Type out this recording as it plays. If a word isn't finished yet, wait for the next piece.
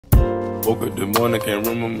Woke up this morning, can't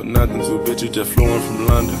remember nothing. Two bitches just flew in from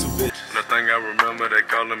London. Nothing I remember, they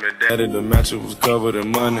calling me daddy. The mattress was covered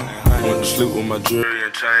in money. Went to sleep with my jewelry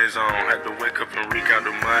and chains on. Had to wake up and recount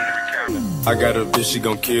the money. I got a bitch, she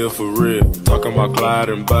gon' kill for real. Talking about Clyde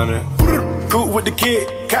and Bunny. Cool with the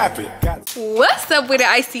kid, copy. What's up with the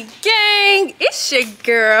Icy Gang? It's your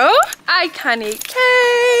girl, Iconic K,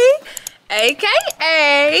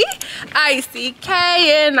 aka Icy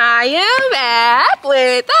K, and I am back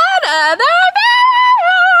with another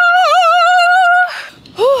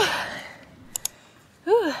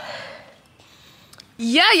video.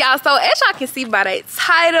 Yeah, y'all, so as y'all can see by that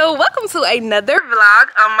title, welcome to another vlog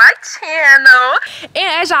on my channel.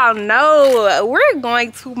 And as y'all know, we're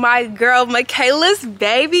going to my girl Michaela's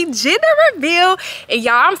baby gender reveal. And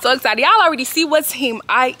y'all, I'm so excited. Y'all already see what team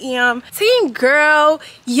I am. Team girl.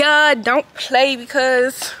 Yeah, don't play,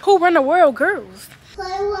 because who run the world, girls? They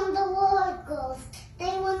run the world, girls. They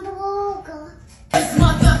run the world, girls.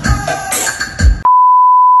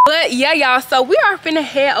 But yeah, y'all, so we are finna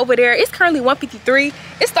head over there. It's currently 1:53.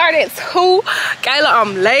 It started at 2. Kayla,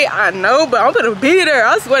 I'm late, I know, but I'm gonna be there.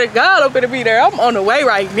 I swear to God, I'm gonna be there. I'm on the way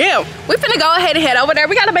right now. We finna go ahead and head over there.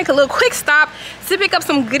 We gotta make a little quick stop to pick up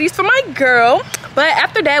some goodies for my girl. But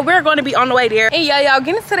after that, we're gonna be on the way there. And yeah, y'all,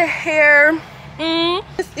 getting to the hair.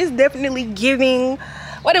 It's definitely giving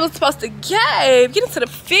what it was supposed to give. Getting to the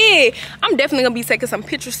fit. I'm definitely gonna be taking some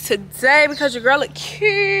pictures today because your girl look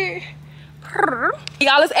cute.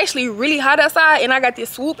 Y'all, it's actually really hot outside and I got this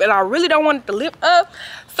swoop and I really don't want it to lift up,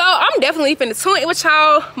 so I'm definitely finna tune in with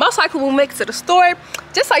y'all. Most likely we'll make it to the store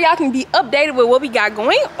just so y'all can be updated with what we got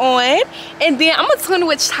going on, and then I'm gonna tune in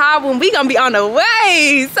with y'all when we gonna be on the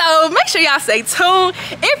way. So make sure y'all stay tuned.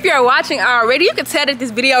 If you're watching already, you can tell that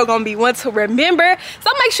this video gonna be one to remember,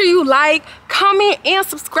 so make sure you like, comment, and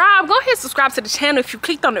subscribe. Go ahead and subscribe to the channel if you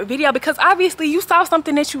clicked on the video, because obviously you saw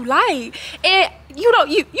something that you like and you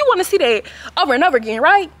want to see that over and over again,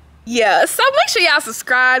 right? Yeah, so make sure y'all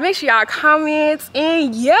subscribe, make sure y'all comment,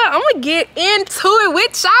 and yeah, I'm gonna get into it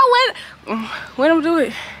with y'all when I'm doing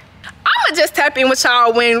it. I'm gonna just tap in with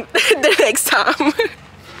y'all when the next time.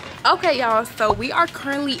 Okay, y'all, so we are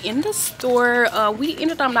currently in the store. We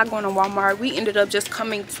ended up not going to Walmart. We ended up just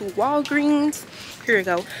coming to Walgreens. Here we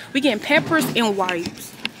go. We getting Pampers and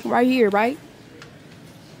wipes right here, right?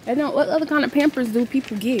 I don't. What other kind of Pampers do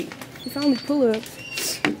people get? It's only pull-ups.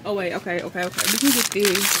 Oh wait, okay. We can get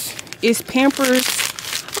this. It's Pampers.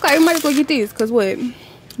 Okay, we might as well get this, cause what?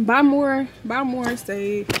 Buy more,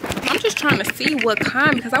 save. I'm just trying to see what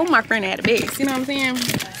kind, because I want my friend to have the best. You know what I'm saying?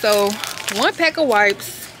 So 1 pack of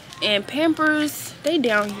wipes and Pampers. They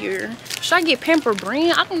down here. Should I get Pamper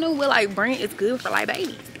brand? I don't know what like brand is good for like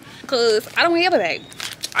babies, cause I don't have a baby.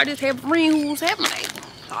 I just have a friend who's having a baby.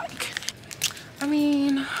 Like, I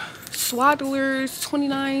mean, Swaddlers,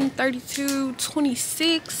 29, 32,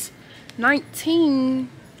 26, 19.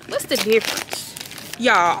 What's the difference?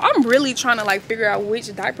 Y'all, I'm really trying to like figure out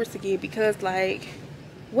which diapers to get, because like,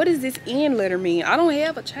 what does this N letter mean? I don't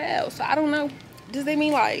have a child, so I don't know. Does that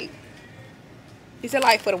mean like, is it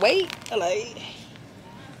like for the weight or like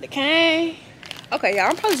the kind? Okay, y'all,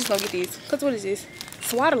 I'm probably just gonna get these, because what is this?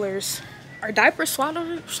 Swaddlers. Are diapers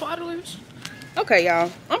swaddlers? Okay,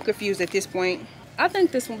 y'all, I'm confused at this point. I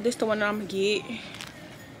think this the one that I'm gonna get.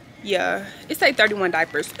 Yeah, it's like 31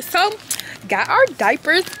 diapers. So got our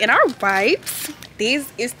diapers and our wipes.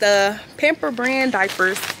 This is the Pamper brand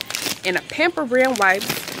diapers and a Pamper brand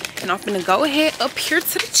wipes, and I'm gonna go ahead up here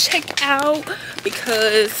to the checkout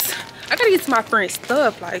because I gotta get to my friend's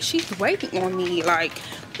stuff. Like, she's waiting on me. Like,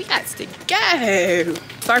 we got to go.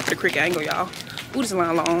 Sorry for the quick angle, y'all. Ooh, this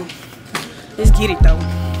line long. Let's get it though.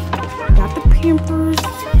 Got the Pampers.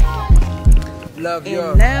 Love and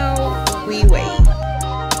yours. Now we wait.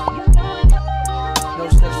 No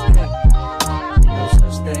such thing. No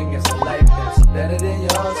such thing as a life that's better than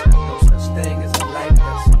yours. No such thing as a life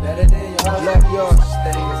that's better than yours. Love yours. No such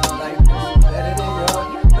thing as a life that's better than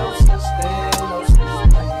yours. No such thing. No such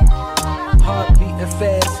thing. Heart beating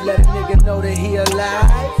fast, let a nigga know that he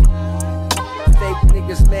alive. Fake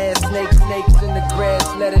niggas mad, snakes in the grass,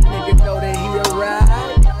 let a nigga know that he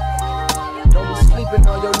arrived. Don't be sleeping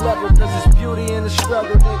on your level, cause it's beauty in the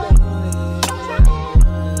struggle, nigga.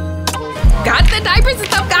 Got the diapers and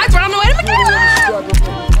stuff, guys. We're on the way to Michaela.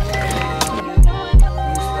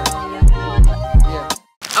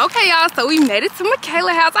 Okay, y'all, so we made it to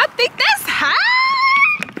Michaela's house. I think that's hot.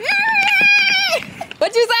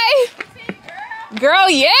 What'd you say? Girl,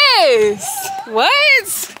 yes.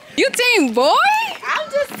 What? You team boy? I'm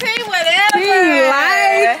just team whatever. You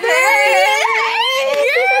like that?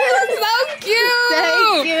 You're so cute.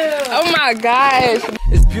 Thank you. Oh my gosh.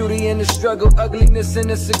 It's beauty in the struggle, ugliness in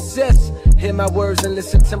the success. Hear my words and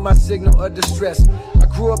listen to my signal of distress. I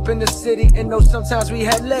grew up in the city and know sometimes we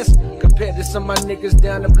had less. Compared to some of my niggas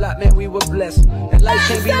down the block, man, we were blessed. And life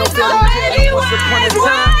can't be no fairy tale. Once upon a time,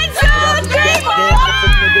 but I was that damn if a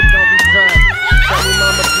nigga don't be crying. Tell me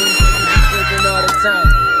mama, please, you be drinking all the time.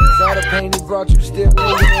 Cause all the pain he brought you still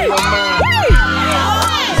lingering in your mind.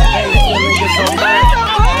 Pain still lingers on mine.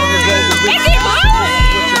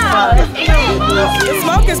 The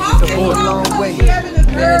smoke is a long way.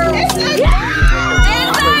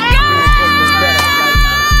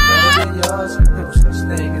 No such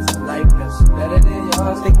thing as a life that's better than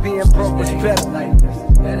yours. Think being broke was better. Life that's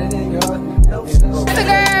better than yours. No such thing. It's a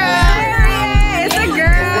girl. It's a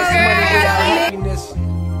girl. What's money without happiness?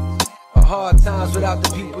 Or hard times without the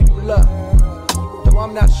people you love? Though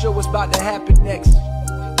I'm not sure what's about to happen next.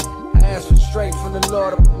 I ask for strength from the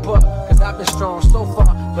Lord up above. Cause I've been strong so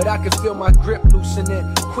far, but I can feel my grip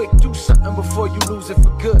loosening. Quick, do something before you lose it for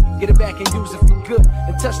good. Get it back and use it for good.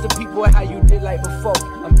 And touch the people how you did like before.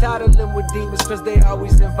 I'm tired of living with demons cause they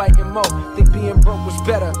always inviting more. Think being broke was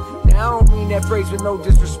better. Now I don't mean that phrase with no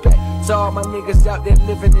disrespect to all my niggas out there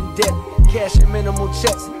living in debt. Cashing minimal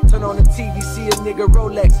checks. Turn on the TV, see a nigga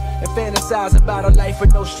Rolex, and fantasize about a life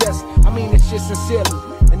with no stress. I mean this shit sincerely.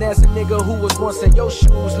 And as a nigga who was once in your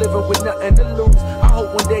shoes, living with nothing to lose, I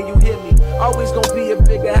hope one day you hear me. Always gonna be a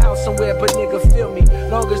bigger house somewhere, but nigga feel me.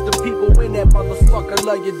 Long as the people in that motherfucker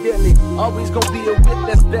love you dearly. Always gonna be a whip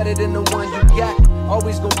that's better than the one you got.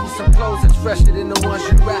 Always gonna be some clothes that's fresher than the ones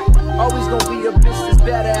you rock. Always gonna be a bitch that's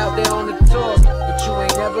better out there on the tours. But you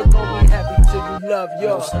ain't never gonna be happy till you love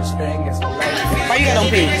yours. No such thing as a life. Why you got on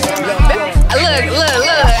pink? Look.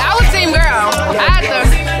 I was team girl. I had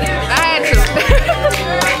to.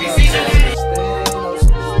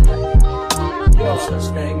 No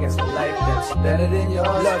such thing as a life that's better than yours.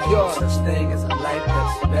 Love yours. No such thing as a life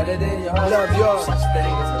that's better than yours. Love yours. No such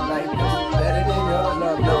thing as a life that's better than yours.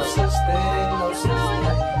 Love no such thing, no such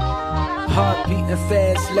thing. Heart beating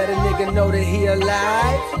fast, let a nigga know that he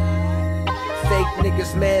alive. Fake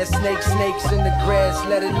niggas mad, snakes in the grass,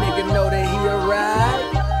 let a nigga know that he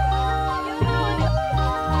arrived.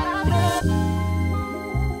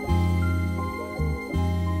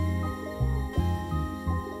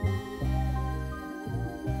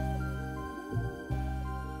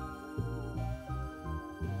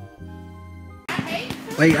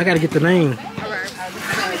 Wait, I gotta get the name.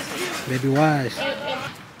 Baby Wise.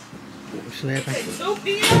 Snapping.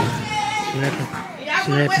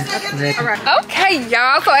 Okay,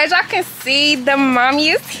 y'all. So as y'all can see, the mommy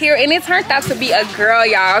is here, and it turned out to be a girl,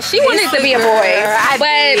 y'all. She wanted to be a boy,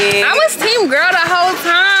 but I was team girl the whole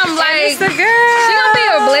time. Like, she gonna be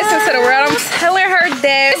a blessing to the world. I'm telling her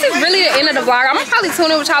that this is really the end of the vlog. I'm gonna probably tune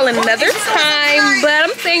in with y'all another time, but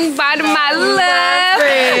I'm saying bye to my love.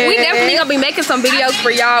 We definitely gonna be making some videos for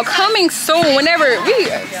y'all coming soon. Whenever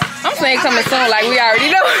I'm saying coming soon, like we already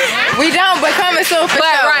know. We don't, but coming soon for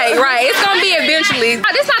But sure. right, it's gonna be eventually.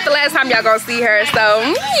 This not the last time y'all gonna see her,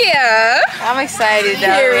 so yeah. I'm excited though.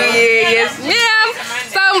 Period. Yes, ma'am.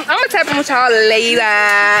 So I'm gonna tap in with y'all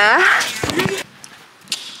later.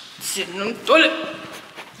 Sitting on the toilet.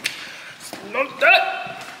 Sitting on the toilet.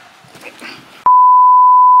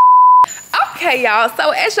 Okay, y'all,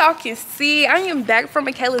 so as y'all can see, I am back from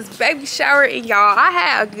Michaela's baby shower, and y'all, I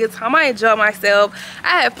had a good time. I enjoyed myself.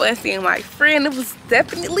 I had fun seeing my friend. It was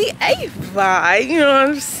definitely a vibe, you know what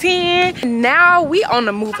I'm saying? Now we on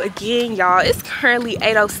the move again, y'all. It's currently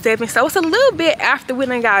 8:07, so it's a little bit after we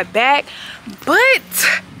done got back, but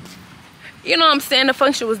you know what I'm saying, the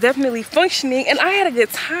function was definitely functioning, and I had a good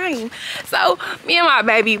time. So me and my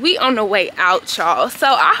baby, we on the way out, y'all. So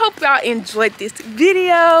I hope y'all enjoyed this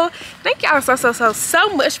video. Thank y'all so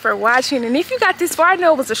much for watching, and if you got this far, I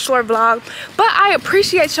know it was a short vlog, but I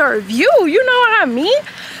appreciate your review, you know what I mean?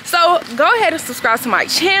 So go ahead and subscribe to my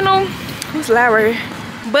channel. Who's Larry?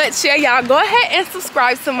 But yeah, y'all, go ahead and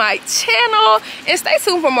subscribe to my channel and stay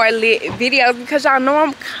tuned for more lit videos, because y'all know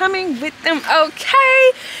I'm coming with them,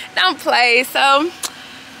 okay? Don't play. So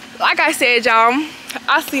like I said, y'all,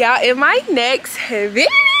 I'll see y'all in my next video.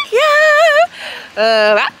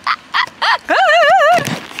 Bye.